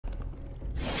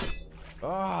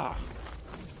Ah!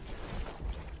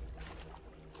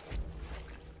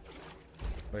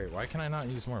 Wait, why can I not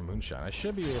use more moonshine? I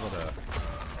should be able to...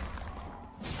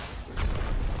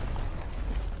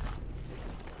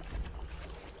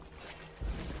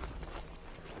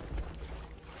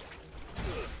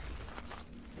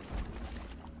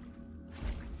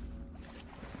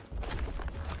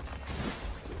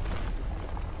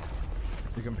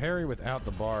 You can parry without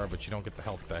the bar, but you don't get the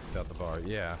health back without the bar.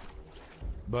 Yeah.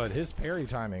 But his parry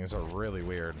timings are really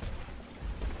weird.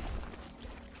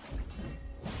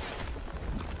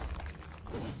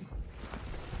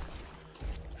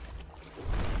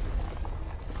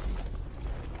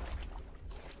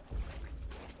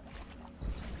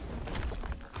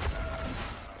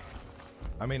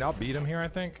 I mean, I'll beat him here, I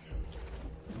think.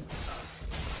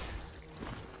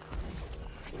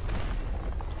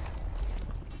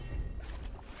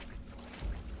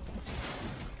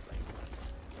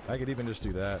 I could even just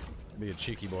do that. Be a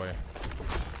cheeky boy.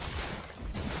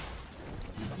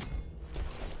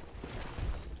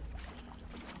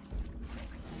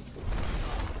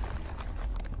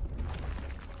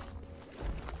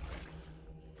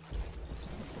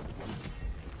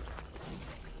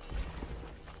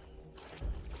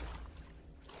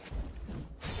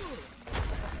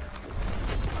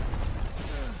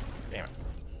 Damn it.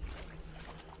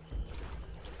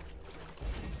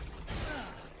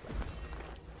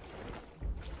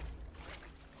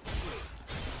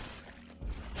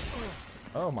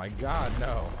 Oh my god,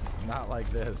 no. Not like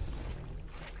this.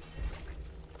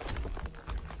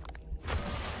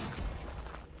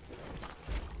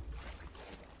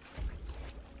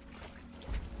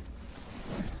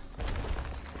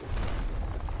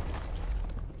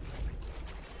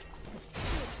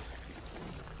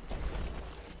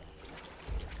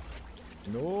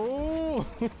 No!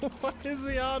 Why is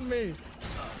he on me?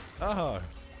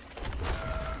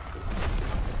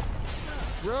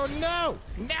 Bro, no!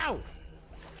 No!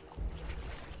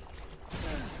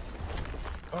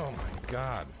 Oh my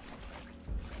god.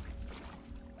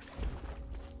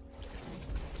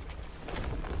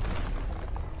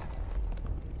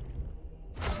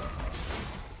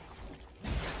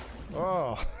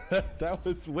 Oh, that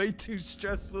was way too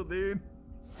stressful, dude.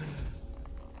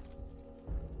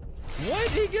 What?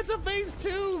 He gets a phase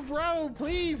 2, bro!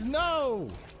 Please, no!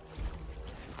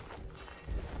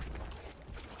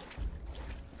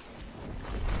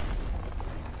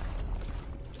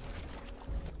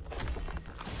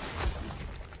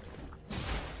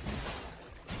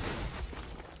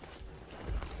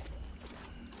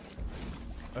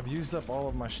 I've used up all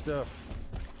of my stuff.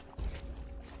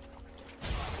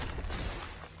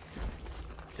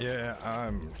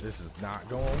 Yeah, this is not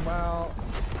going well.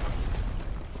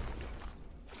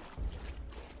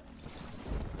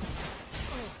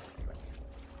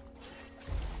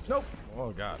 Nope.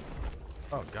 Oh god.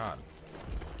 Oh god.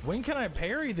 When can I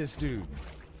parry this dude?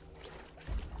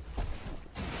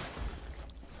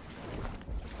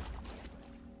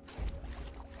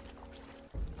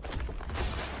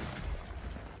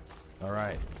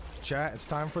 Alright, chat, it's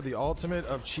time for the ultimate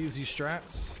of cheesy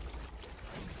strats.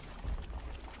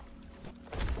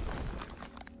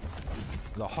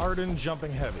 The hardened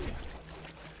jumping heavy.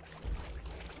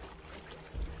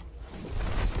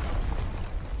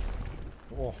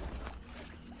 Oh.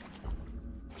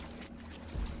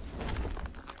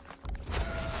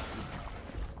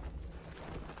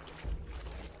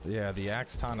 Yeah, the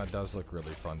axe Tana does look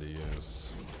really fun to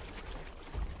use.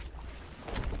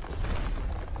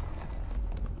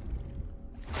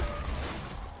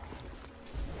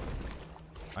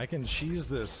 I can cheese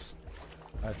this,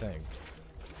 I think.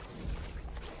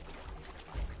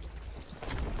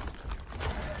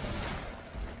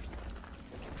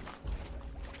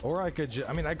 Or I could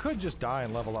I mean, I could just die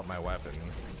and level up my weapon.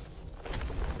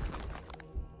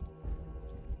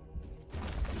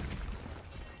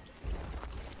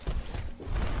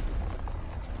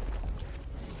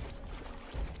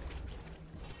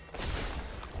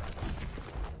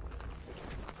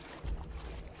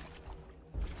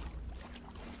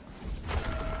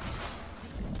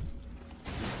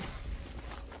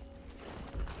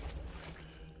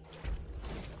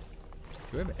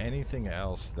 Do we have anything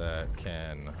else that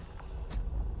can...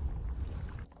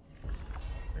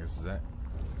 Is that...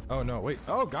 Oh no, wait.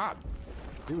 Oh god!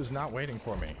 He was not waiting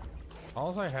for me.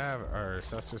 Alls I have are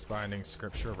Cester's Binding,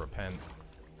 Scripture, Repent.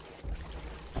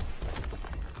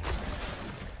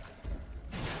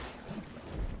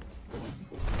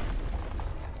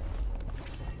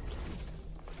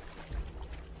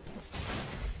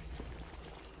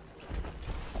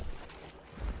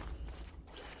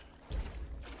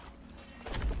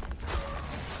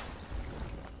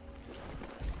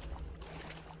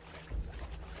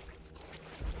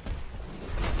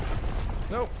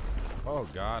 Nope. Oh,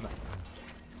 God.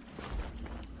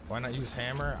 Why not use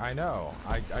hammer? I know.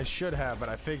 I should have, but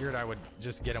I figured I would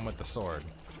just get him with the sword.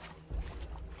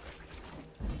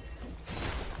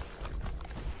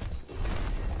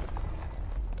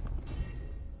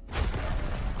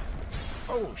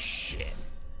 Oh, shit.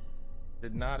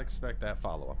 Did not expect that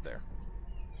follow-up there.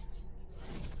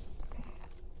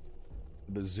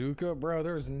 Bazooka? Bro,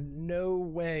 there's no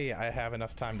way I have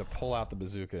enough time to pull out the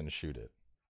bazooka and shoot it.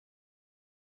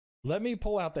 Let me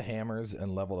pull out the hammers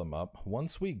and level them up.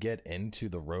 Once we get into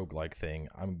the roguelike thing,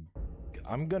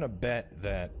 I'm gonna bet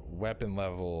that weapon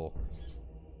level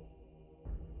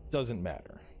doesn't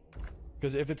matter.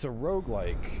 Because if it's a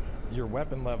roguelike, your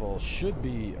weapon level should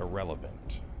be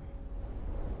irrelevant.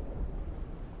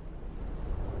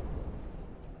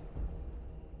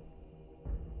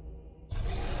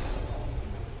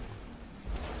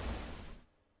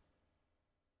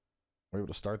 We're able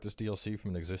to start this DLC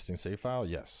from an existing save file?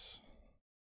 Yes.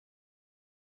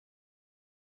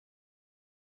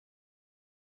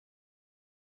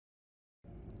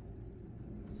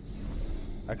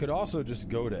 I could also just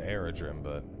go to Aerodrome,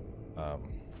 but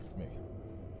me.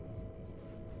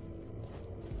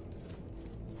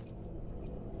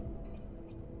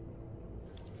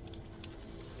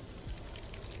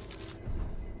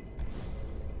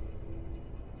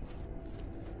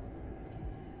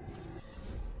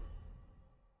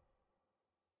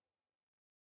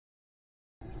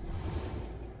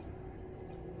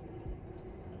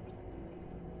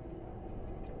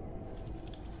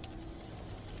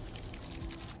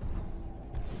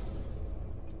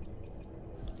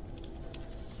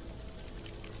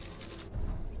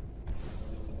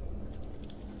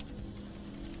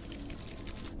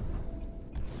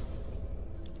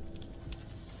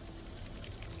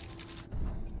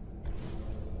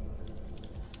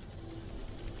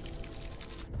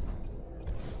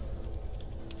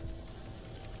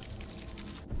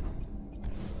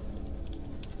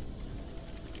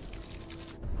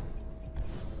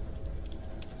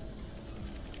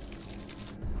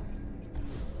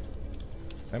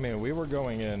 I mean, we were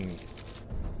going in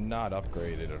not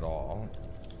upgraded at all.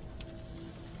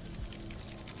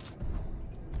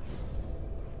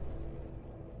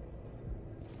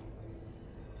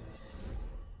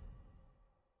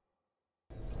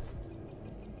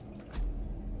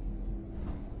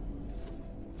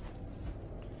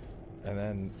 And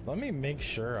then let me make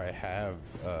sure I have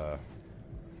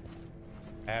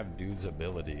dude's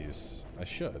abilities. I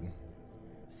should.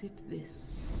 Sip this.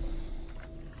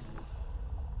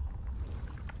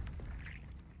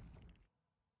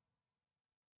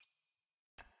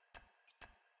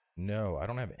 No, I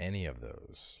don't have any of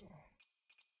those.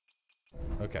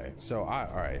 Okay, so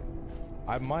alright.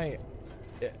 I might,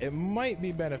 it might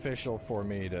be beneficial for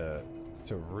me to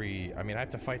I mean, I have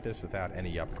to fight this without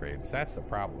any upgrades. That's the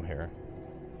problem here.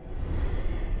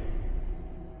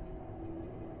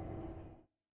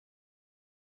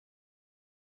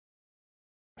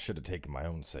 I should have taken my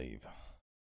own save.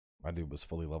 My dude was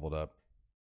fully leveled up.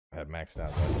 I had maxed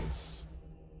out weapons.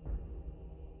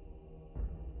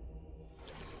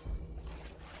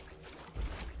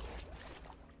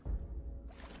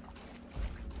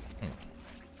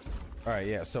 All right,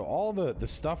 yeah. So all the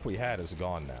stuff we had is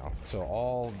gone now. So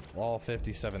all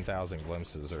 57,000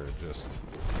 glimpses are just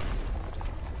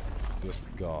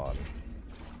gone.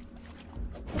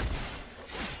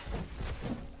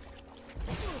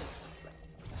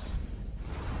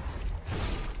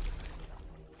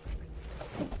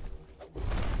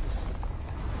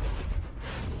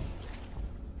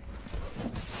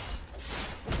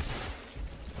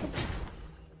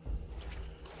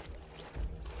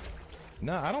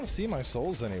 No, I don't see my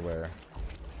souls anywhere.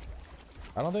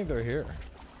 I don't think they're here.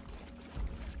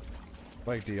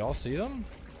 Like, do y'all see them?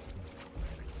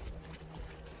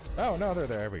 Oh, no, they're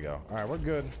there. There we go. All right, we're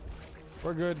good.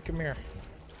 We're good. Come here.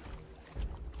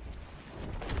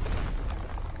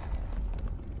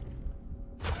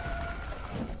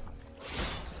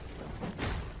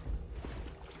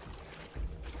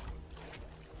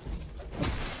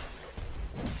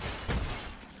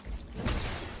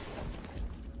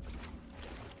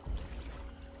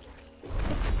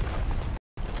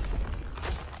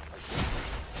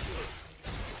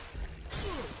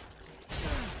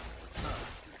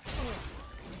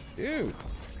 Dude.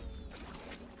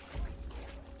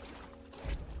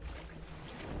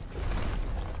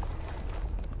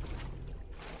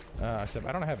 Except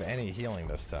I don't have any healing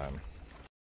this time.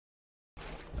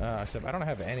 Except I don't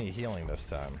have any healing this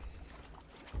time.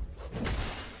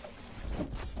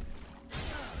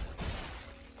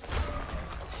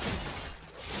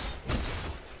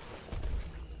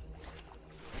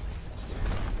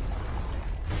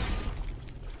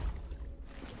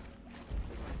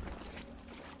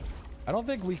 I don't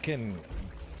think we can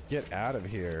get out of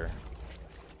here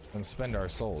and spend our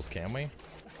souls, can we?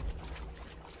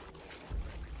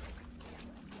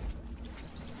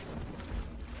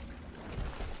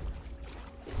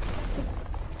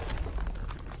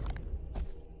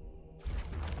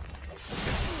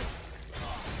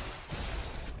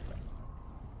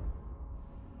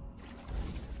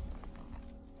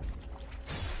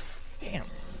 Damn.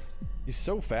 He's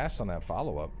so fast on that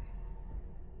follow-up.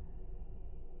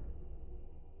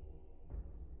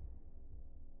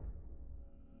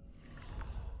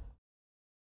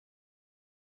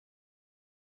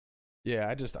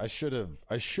 Yeah, I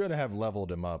should have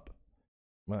leveled him up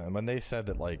when they said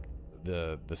that like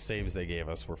the saves they gave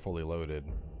us were fully loaded.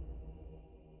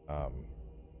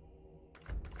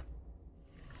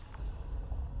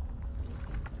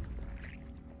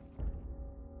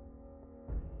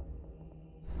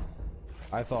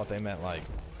 I thought they meant like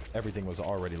everything was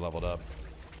already leveled up.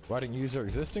 Why didn't you use our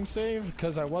existing save?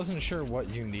 Because I wasn't sure what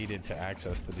you needed to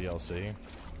access the DLC.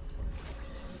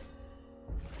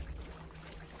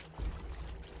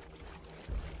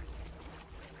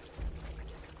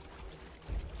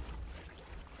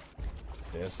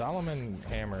 Yeah, Solomon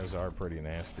hammers are pretty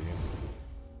nasty.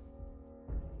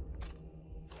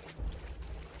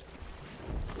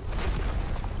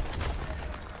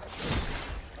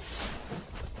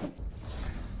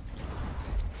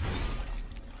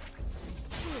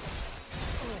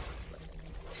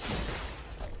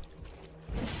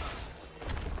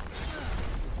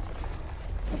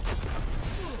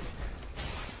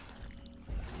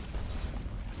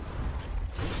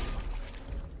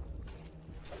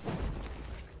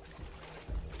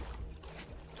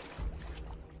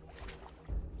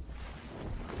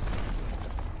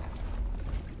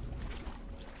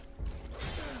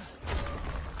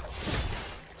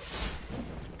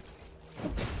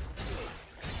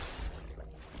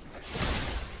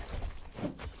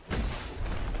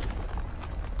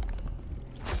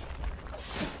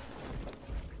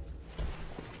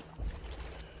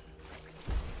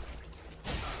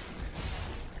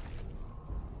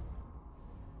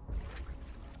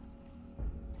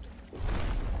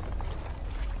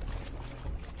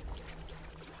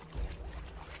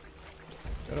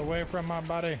 Get away from my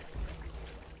body.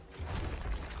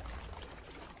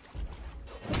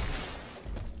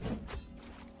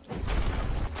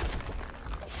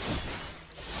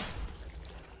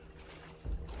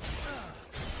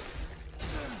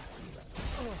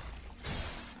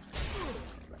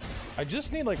 I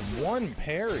just need like one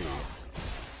parry.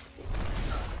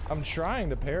 I'm trying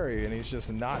to parry and he's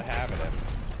just not having it.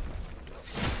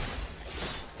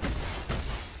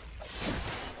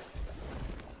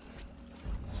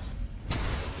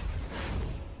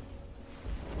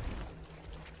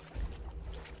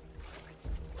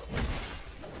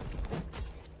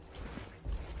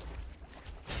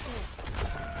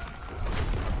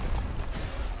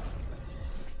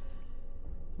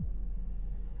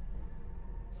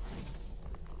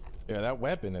 Yeah, that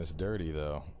weapon is dirty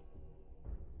though.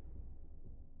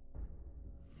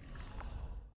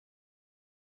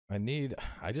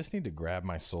 I just need to grab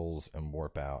my souls and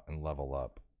warp out and level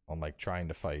up. I'm like trying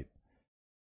to fight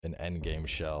an endgame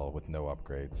shell with no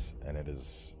upgrades, and it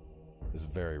is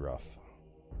very rough.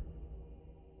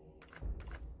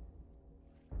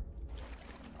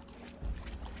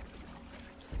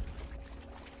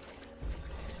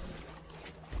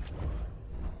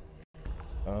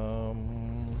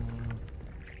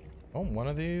 Won't one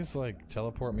of these like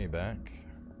teleport me back?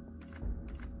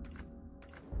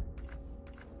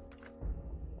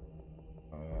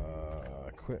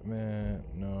 Equipment,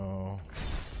 no.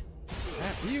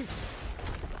 Ah, you.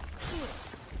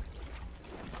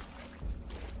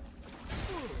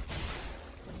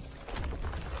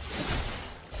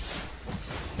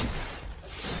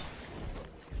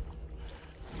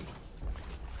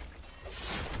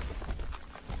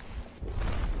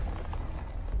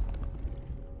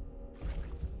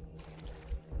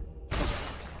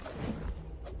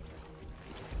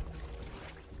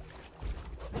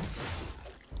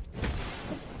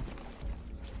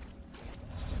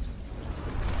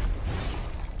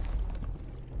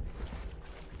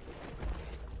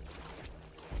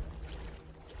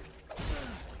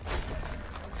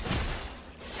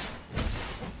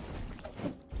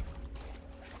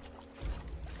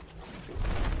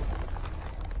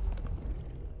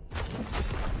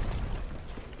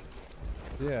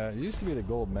 Yeah, it used to be the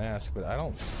gold mask, but I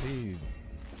don't see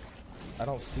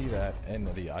that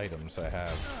in the items I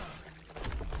have.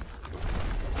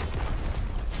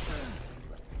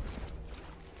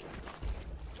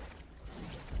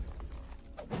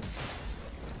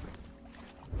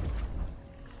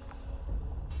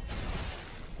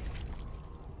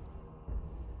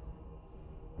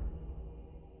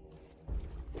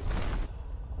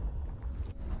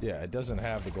 Yeah, it doesn't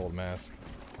have the gold mask.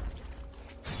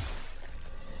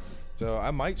 So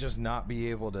I might just not be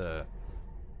able to...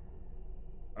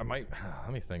 I might...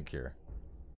 Let me think here.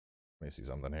 Let me see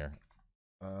something here.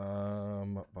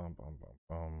 Alright.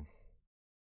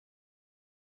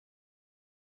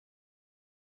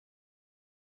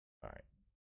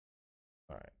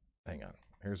 Alright. Hang on.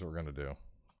 Here's what we're gonna do.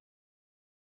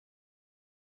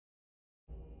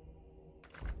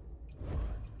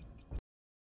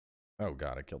 Oh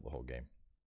god, I killed the whole game.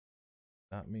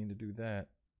 Not mean to do that.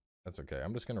 That's okay.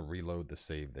 I'm just gonna reload the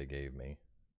save they gave me.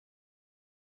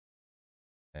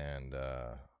 And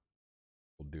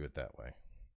we'll do it that way.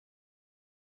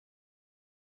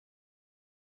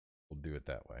 We'll do it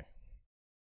that way.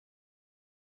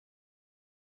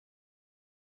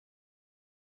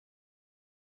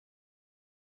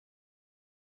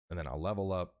 And then I'll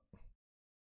level up.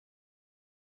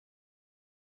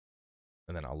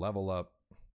 And then I'll level up.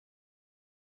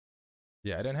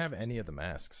 Yeah, I didn't have any of the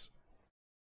masks.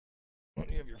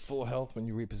 You have your full health when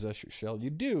you repossess your shell.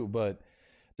 You do, but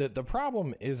the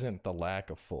problem isn't the lack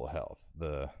of full health.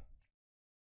 The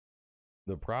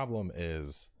problem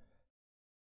is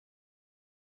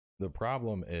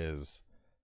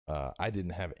I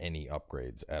didn't have any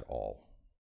upgrades at all.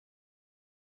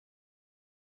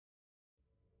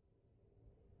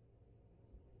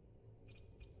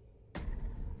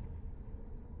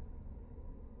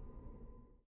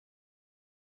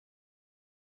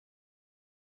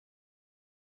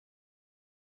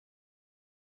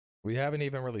 We haven't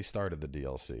even really started the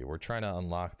DLC. We're trying to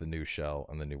unlock the new shell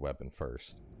and the new weapon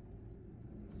first.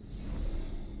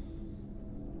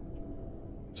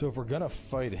 So if we're gonna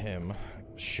fight him,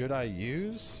 should I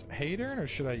use Hadern or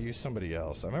should I use somebody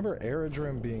else? I remember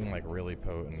Aerodrim being like really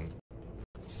potent.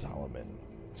 Solomon.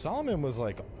 Solomon was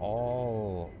like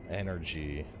all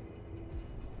energy.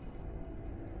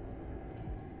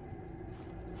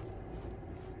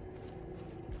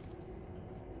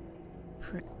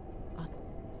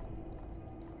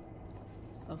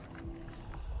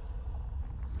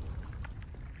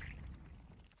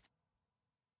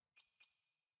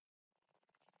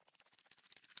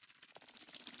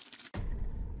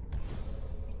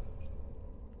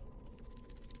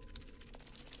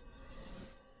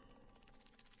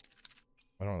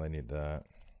 I don't really need that.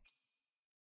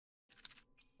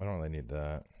 I don't really need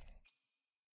that.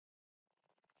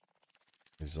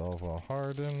 Resolve while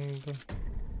hardened.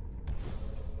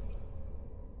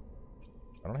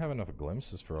 I don't have enough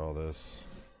glimpses for all this.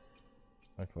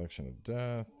 My collection of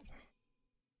death.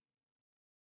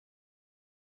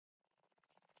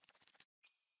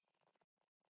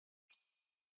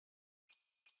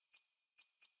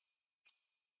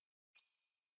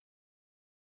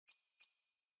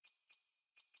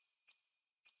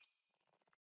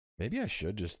 Maybe I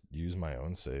should just use my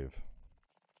own save.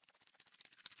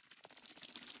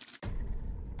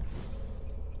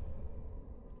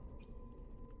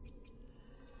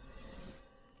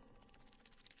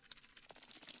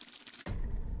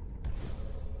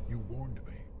 You warned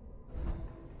me.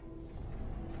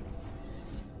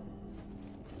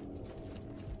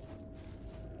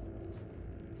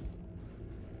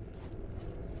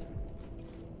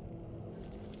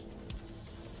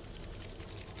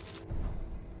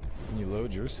 Can you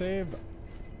load your save?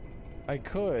 I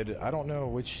could. I don't know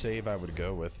which save I would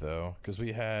go with though, because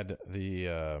we had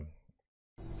the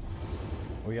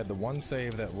one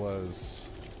save that was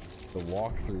the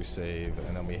walkthrough save,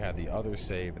 and then we had the other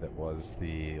save that was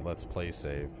the let's play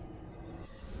save.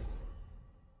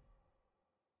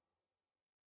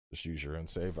 Just use your own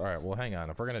save. All right. Well, hang on.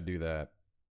 If we're gonna do that,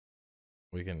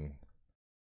 we can.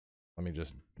 Let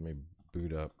me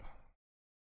boot up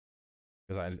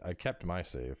because I kept my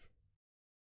save.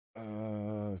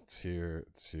 It's here.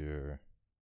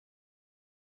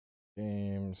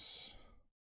 Games.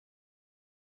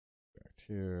 Back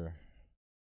here.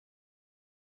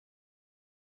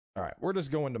 Alright, we're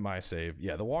just going to my save.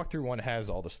 Yeah, the walkthrough one has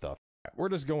all the stuff. We're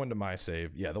just going to my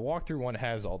save. Yeah, the walkthrough one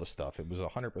has all the stuff. It was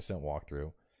 100%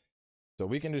 walkthrough. So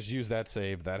we can just use that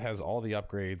save. That has all the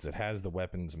upgrades. It has the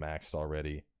weapons maxed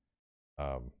already.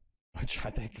 Which I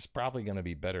think is probably going to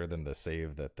be better than the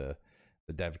save that the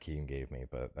dev team gave me,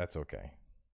 but that's okay.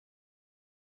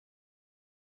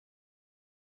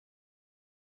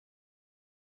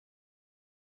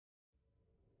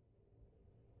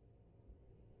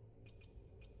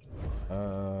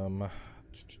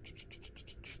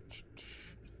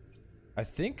 I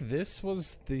think this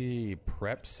was the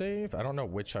prep save. I don't know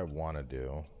which I want to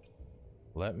do.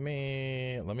 Let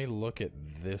me look at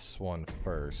this one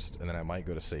first, and then I might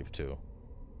go to save 2.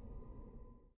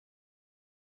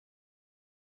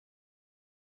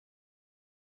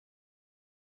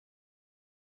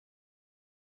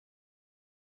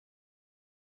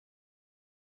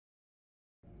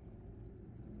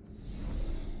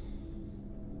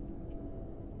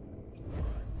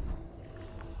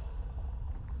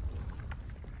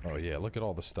 Oh yeah, look at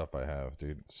all the stuff I have,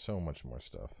 dude. So much more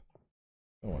stuff.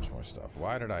 So much more stuff.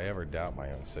 Why did I ever doubt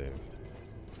my own save?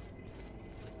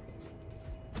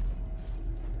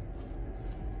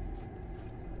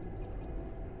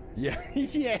 Yeah,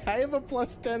 yeah, I have a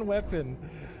 +10 weapon.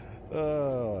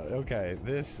 Okay,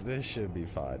 this should be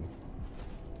fine.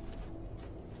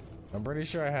 I'm pretty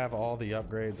sure I have all the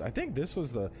upgrades. I think this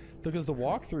was because the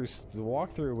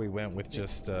walkthrough we went with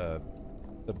just the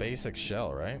basic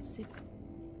shell, right?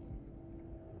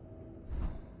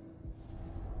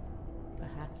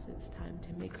 Perhaps it's time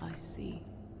to make. I see.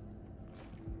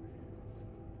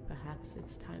 Perhaps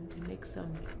it's time to make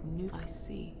some new. I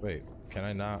see. Wait, can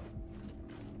I not?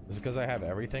 Is it because I have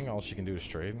everything? All she can do is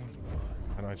trade?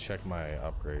 How do I check my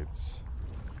upgrades?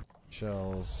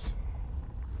 Shells.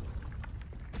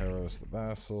 Eros the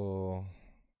Vassal.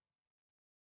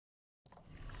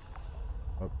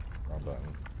 Oh, wrong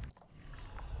button.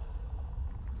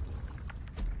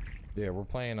 Yeah, we're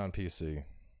playing on PC.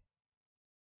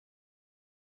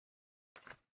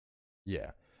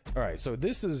 Yeah. All right, so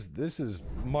this is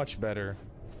much better.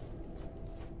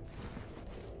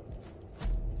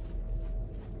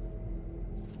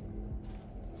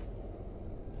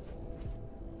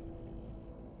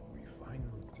 We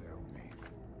finally tell me.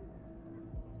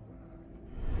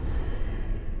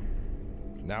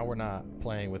 Now we're not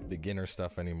playing with beginner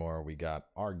stuff anymore. We got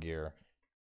our gear.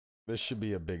 This should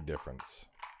be a big difference.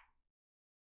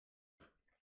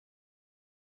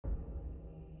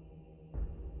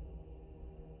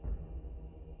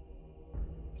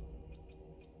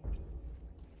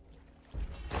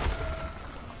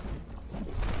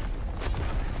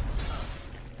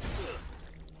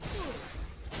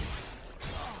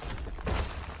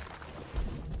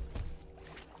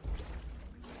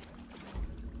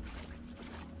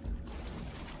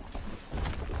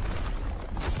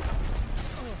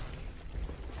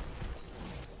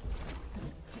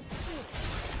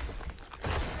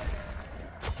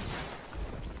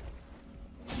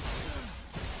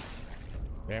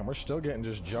 Man, we're still getting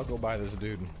just juggled by this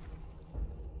dude.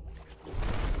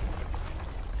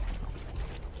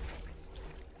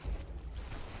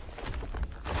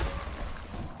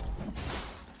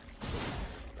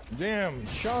 Damn,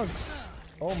 chunks!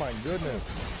 Oh my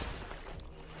goodness.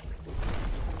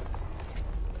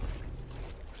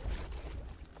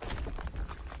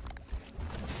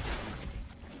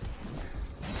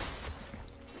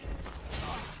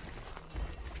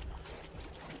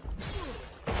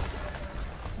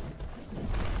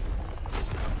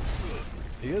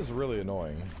 He is really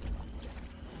annoying.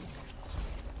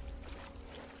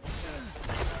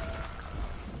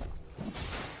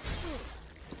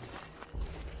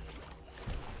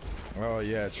 Oh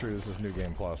yeah, true, this is New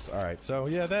Game Plus. Alright, so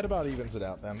yeah, that about evens it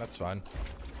out then, that's fine.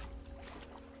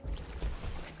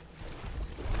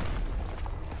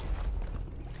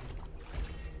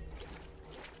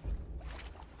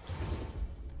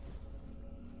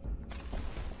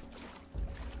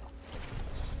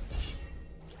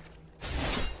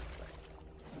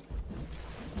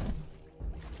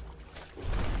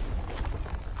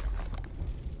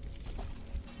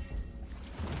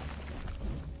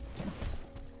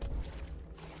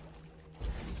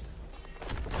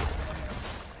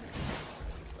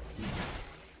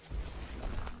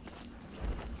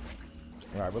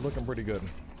 Alright, we're looking pretty good.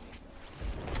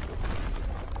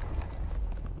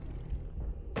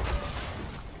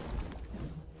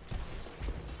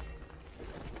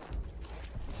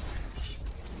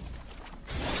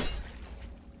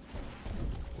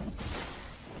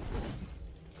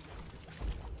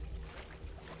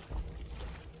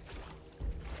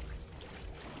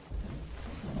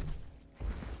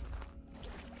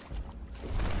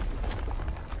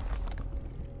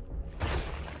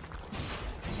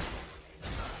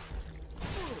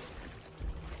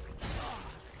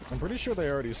 I'm pretty sure they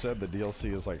already said the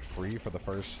DLC is like free for the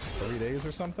first 3 days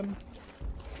or something.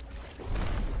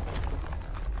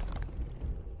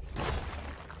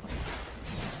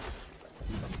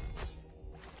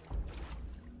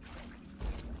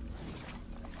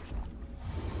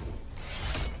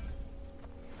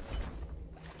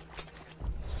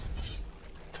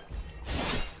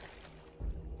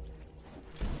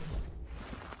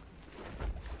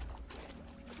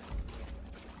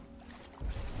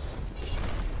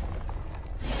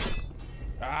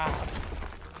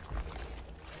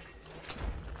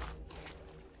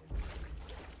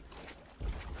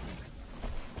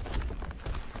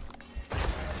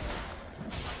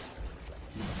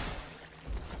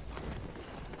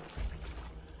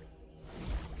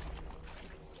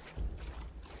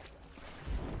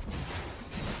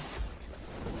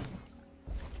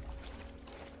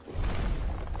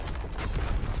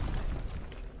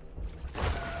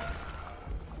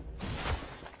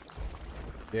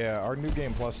 Yeah, our New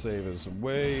Game Plus save is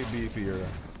way beefier.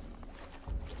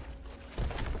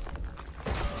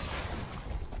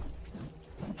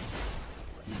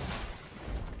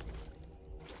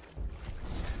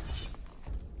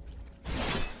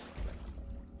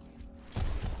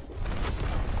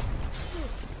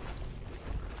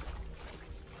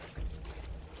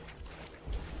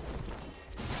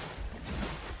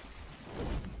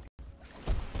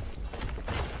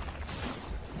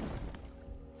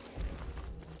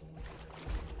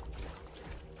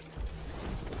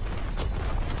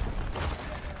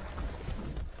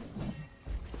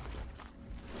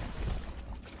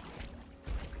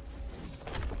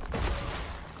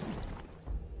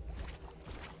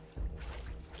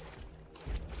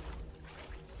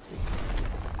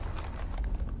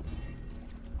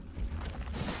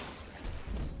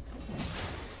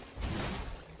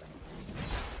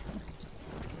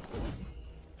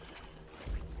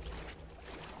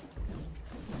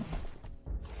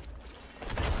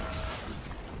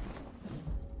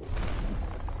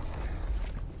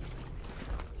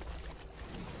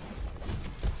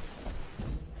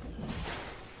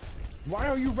 Why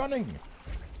are you running?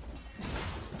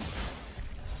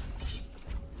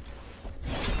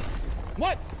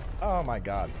 What? Oh my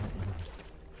god.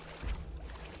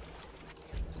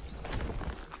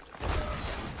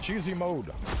 Cheesy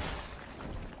mode.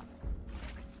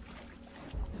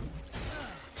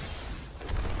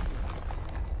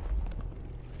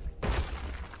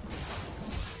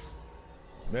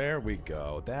 There we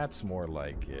go. That's more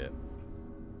like it.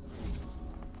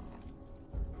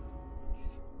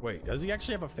 Wait, does he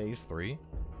actually have a phase 3?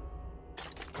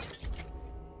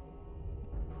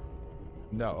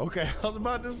 No, okay. I was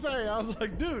about to say, I was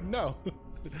like, dude, no.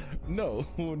 No,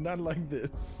 not like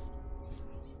this.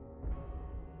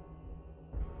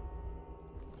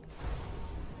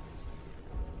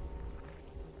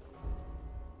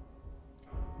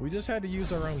 We just had to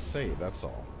use our own save, that's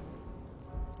all.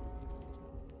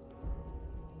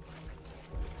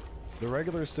 The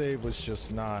regular save was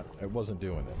just not, it wasn't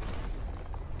doing it.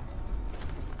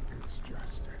 It's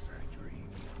just as I dreamed.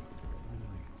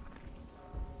 Only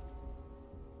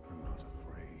I'm not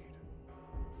afraid.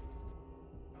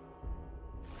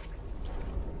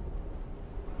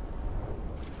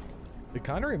 It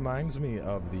kind of reminds me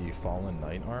of the Fallen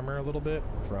Knight armor a little bit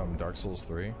from Dark Souls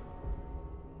 3.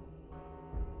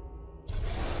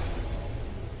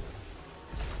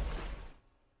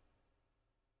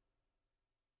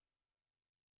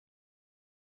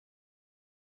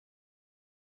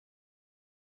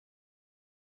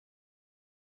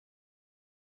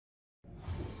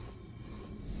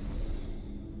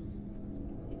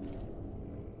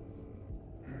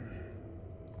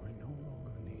 I no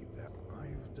longer need that.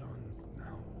 I've done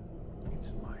now.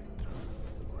 It's my turn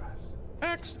to rest.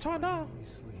 Extana! Finally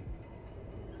sleep.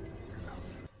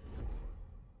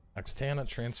 Extana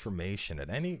transformation. At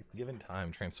any given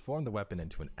time, transform the weapon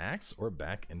into an axe or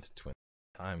back into twin.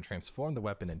 Transform the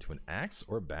weapon into an axe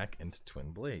or back into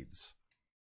twin blades.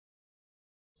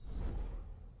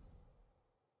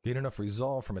 Gain enough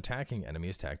resolve from attacking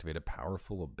enemies to activate a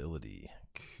powerful ability.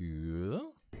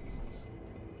 Cool.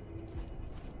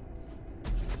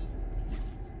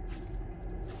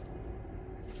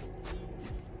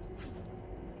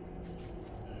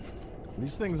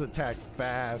 These things attack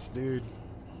fast, dude.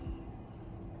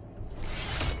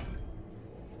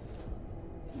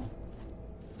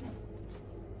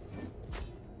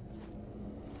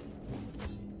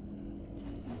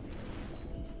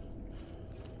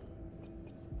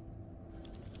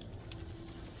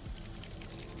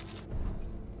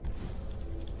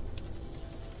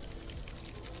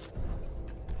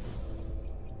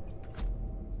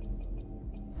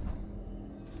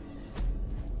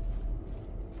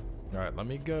 Alright, let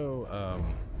me go,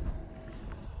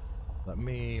 let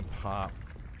me pop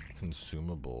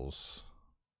consumables.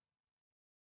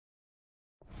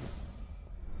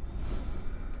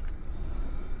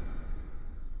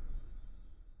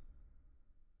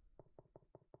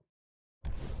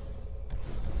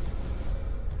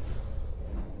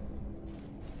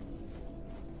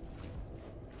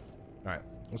 Alright,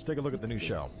 let's take a look at the new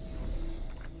shell.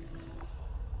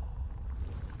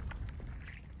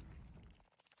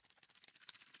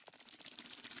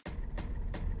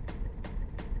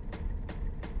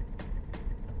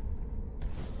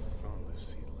 Found the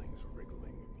seedlings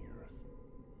wriggling in the earth.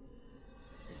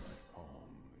 In my palm,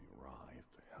 they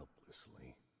writhed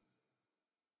helplessly.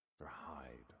 Their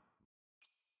hide.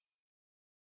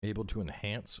 Able to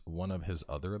enhance one of his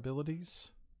other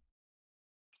abilities.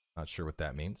 Not sure what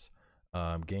that means.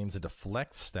 Gains a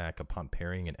deflect stack upon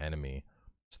parrying an enemy.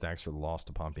 Stacks are lost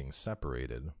upon being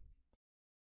separated.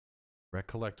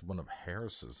 Recollect one of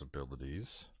Harris's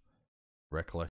abilities. Recollect